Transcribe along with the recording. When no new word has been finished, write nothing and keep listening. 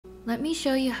Let me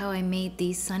show you how I made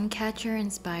these Suncatcher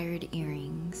inspired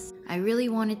earrings. I really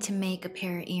wanted to make a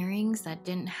pair of earrings that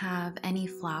didn't have any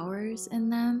flowers in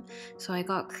them, so I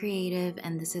got creative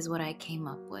and this is what I came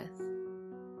up with.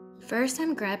 First,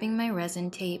 I'm grabbing my resin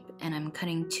tape and I'm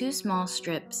cutting 2 small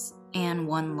strips and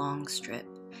 1 long strip.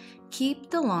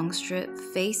 Keep the long strip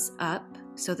face up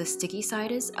so the sticky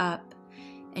side is up,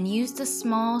 and use the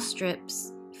small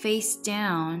strips face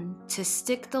down to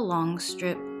stick the long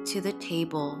strip to the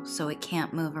table so it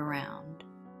can't move around.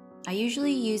 I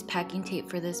usually use packing tape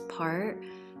for this part,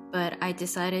 but I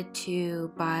decided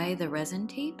to buy the resin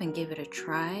tape and give it a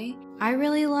try. I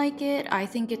really like it. I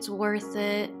think it's worth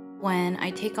it. When I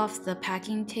take off the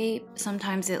packing tape,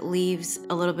 sometimes it leaves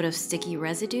a little bit of sticky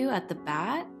residue at the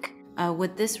back.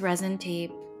 With this resin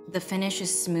tape, the finish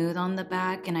is smooth on the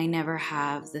back and I never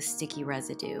have the sticky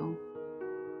residue.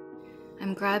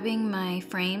 I'm grabbing my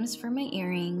frames for my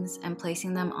earrings and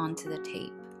placing them onto the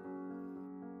tape.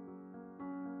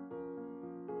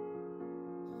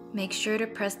 Make sure to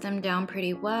press them down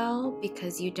pretty well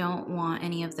because you don't want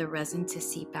any of the resin to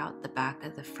seep out the back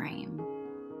of the frame.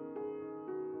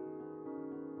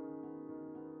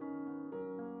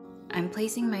 I'm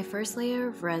placing my first layer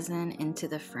of resin into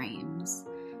the frames.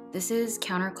 This is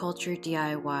Counterculture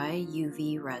DIY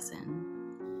UV resin.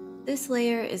 This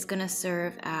layer is going to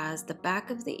serve as the back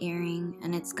of the earring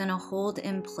and it's going to hold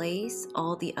in place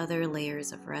all the other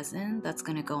layers of resin that's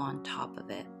going to go on top of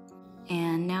it.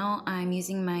 And now I'm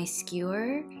using my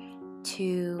skewer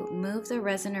to move the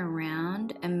resin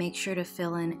around and make sure to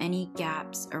fill in any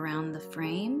gaps around the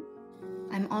frame.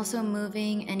 I'm also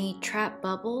moving any trap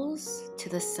bubbles to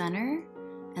the center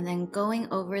and then going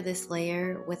over this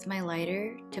layer with my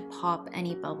lighter to pop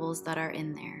any bubbles that are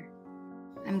in there.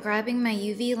 I'm grabbing my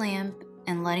UV lamp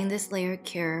and letting this layer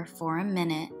cure for a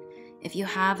minute. If you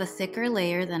have a thicker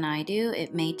layer than I do,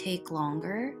 it may take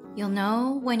longer. You'll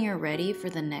know when you're ready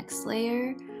for the next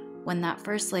layer when that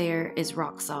first layer is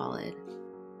rock solid.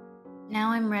 Now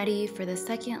I'm ready for the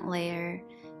second layer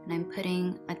and I'm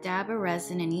putting a dab of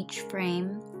resin in each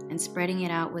frame and spreading it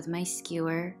out with my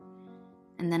skewer.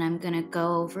 And then I'm gonna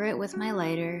go over it with my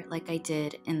lighter like I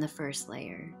did in the first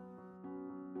layer.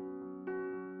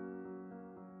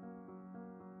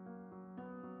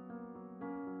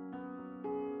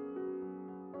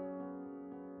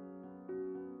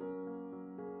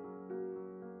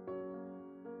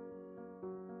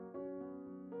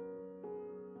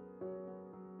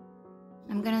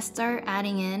 I'm gonna start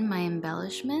adding in my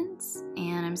embellishments,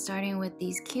 and I'm starting with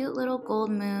these cute little gold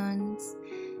moons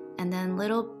and then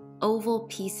little oval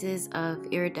pieces of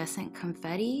iridescent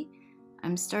confetti.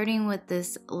 I'm starting with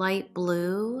this light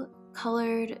blue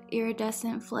colored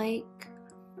iridescent flake,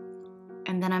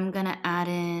 and then I'm gonna add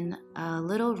in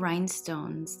little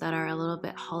rhinestones that are a little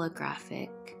bit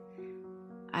holographic.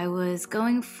 I was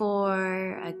going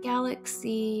for a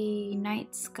galaxy,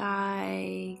 night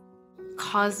sky,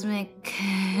 cosmic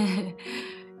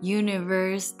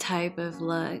universe type of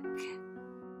look.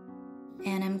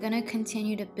 And I'm gonna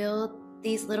continue to build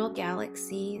these little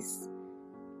galaxies.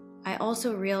 I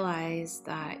also realized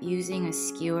that using a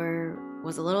skewer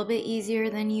was a little bit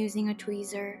easier than using a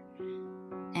tweezer,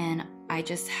 and I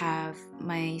just have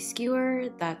my skewer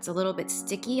that's a little bit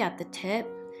sticky at the tip,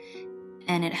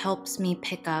 and it helps me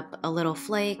pick up a little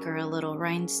flake or a little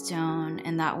rhinestone,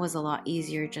 and that was a lot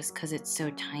easier just because it's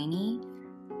so tiny.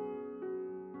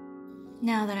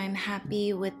 Now that I'm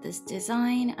happy with this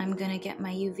design, I'm gonna get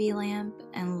my UV lamp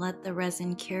and let the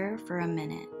resin cure for a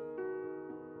minute.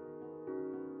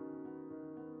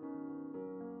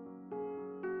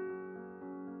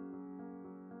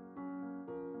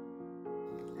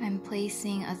 I'm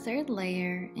placing a third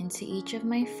layer into each of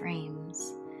my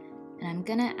frames, and I'm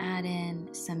gonna add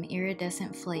in some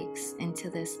iridescent flakes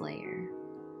into this layer.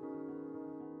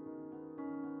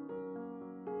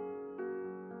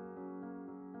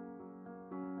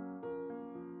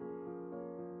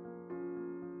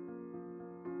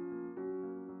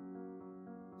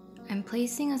 I'm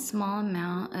placing a small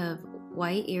amount of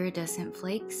white iridescent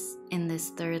flakes in this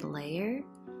third layer.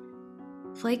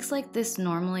 Flakes like this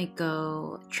normally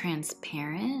go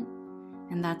transparent,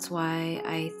 and that's why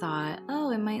I thought,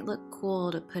 oh, it might look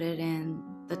cool to put it in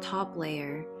the top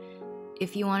layer.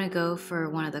 If you want to go for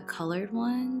one of the colored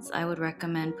ones, I would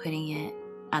recommend putting it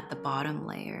at the bottom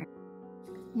layer.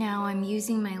 Now I'm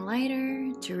using my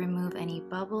lighter to remove any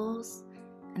bubbles,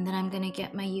 and then I'm going to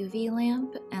get my UV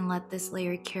lamp and let this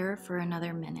layer cure for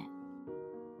another minute.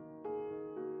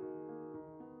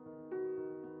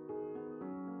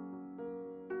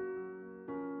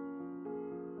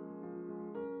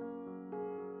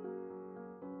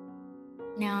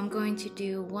 Now I'm going to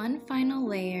do one final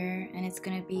layer, and it's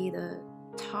going to be the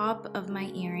top of my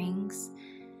earrings.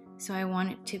 So I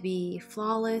want it to be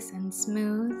flawless and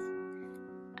smooth.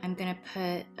 I'm going to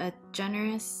put a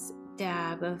generous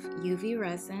dab of UV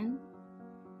resin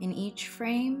in each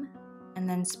frame and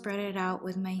then spread it out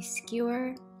with my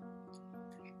skewer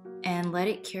and let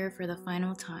it cure for the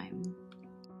final time.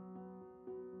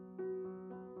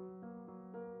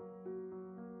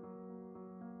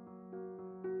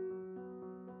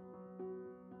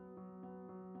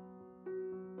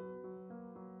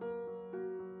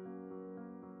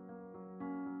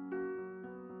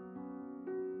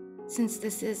 Since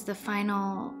this is the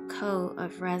final coat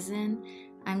of resin,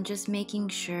 I'm just making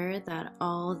sure that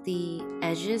all the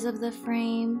edges of the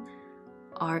frame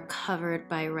are covered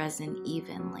by resin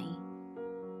evenly.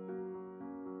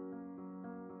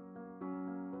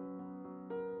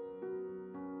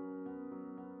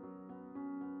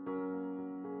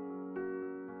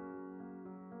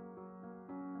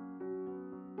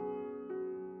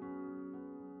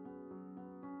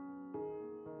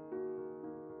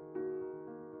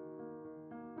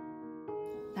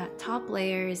 That top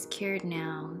layer is cured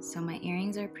now, so my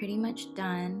earrings are pretty much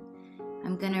done.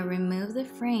 I'm going to remove the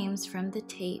frames from the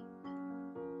tape.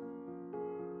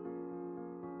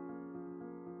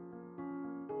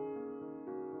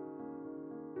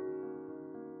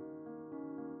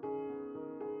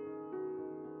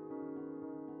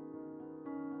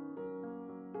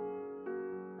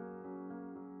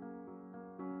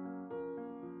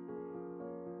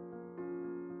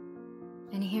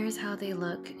 And here's how they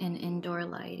look in indoor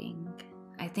lighting.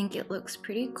 I think it looks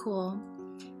pretty cool.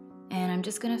 And I'm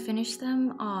just gonna finish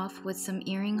them off with some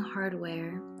earring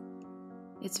hardware.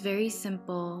 It's very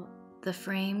simple. The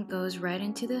frame goes right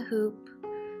into the hoop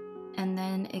and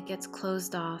then it gets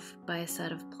closed off by a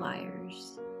set of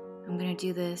pliers. I'm gonna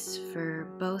do this for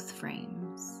both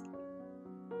frames.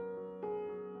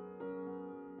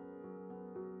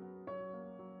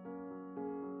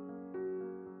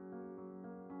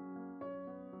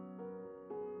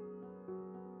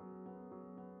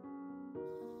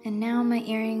 And now my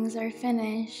earrings are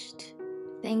finished.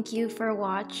 Thank you for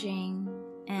watching.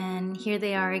 And here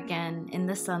they are again in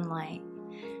the sunlight,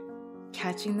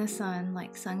 catching the sun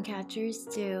like sun catchers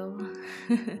do.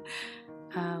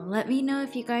 Let me know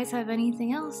if you guys have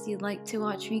anything else you'd like to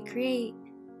watch me create.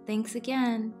 Thanks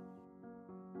again.